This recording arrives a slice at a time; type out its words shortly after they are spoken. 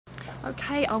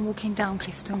Okay, I'm walking down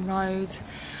Clifton Road.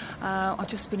 I've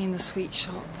just been in the sweet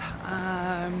shop,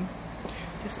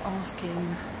 just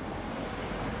asking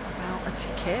about a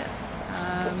ticket.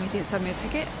 He didn't send me a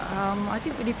ticket. I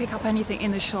didn't really pick up anything in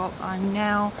the shop. I'm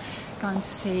now going to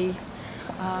see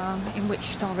in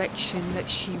which direction that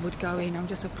she would go in. I'm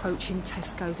just approaching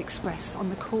Tesco's Express on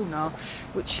the corner,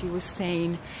 which she was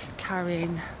seen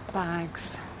carrying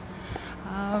bags.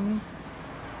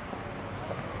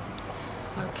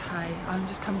 Okay, I'm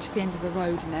just coming to the end of the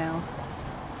road now,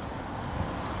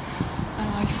 and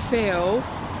I feel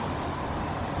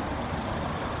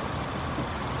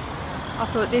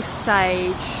at this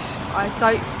stage I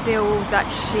don't feel that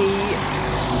she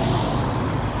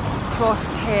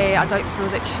crossed here. I don't feel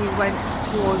that she went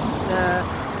towards the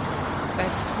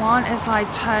best one. As I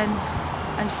turn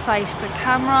and face the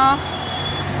camera,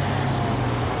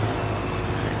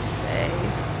 let's see.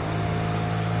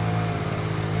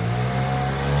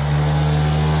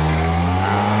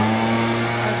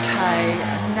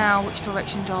 Now, which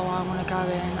direction do I want to go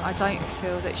in? I don't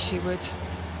feel that she would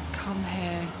come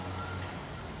here.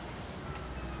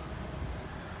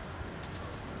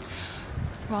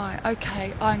 Right,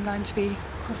 okay, I'm going to be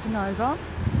crossing over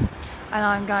and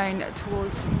I'm going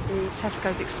towards the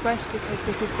Tesco's Express because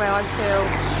this is where I feel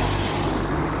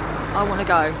I want to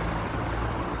go.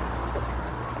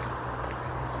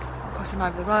 I'm crossing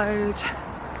over the road.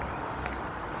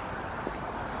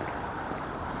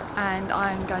 And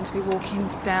I'm going to be walking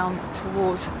down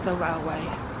towards the railway.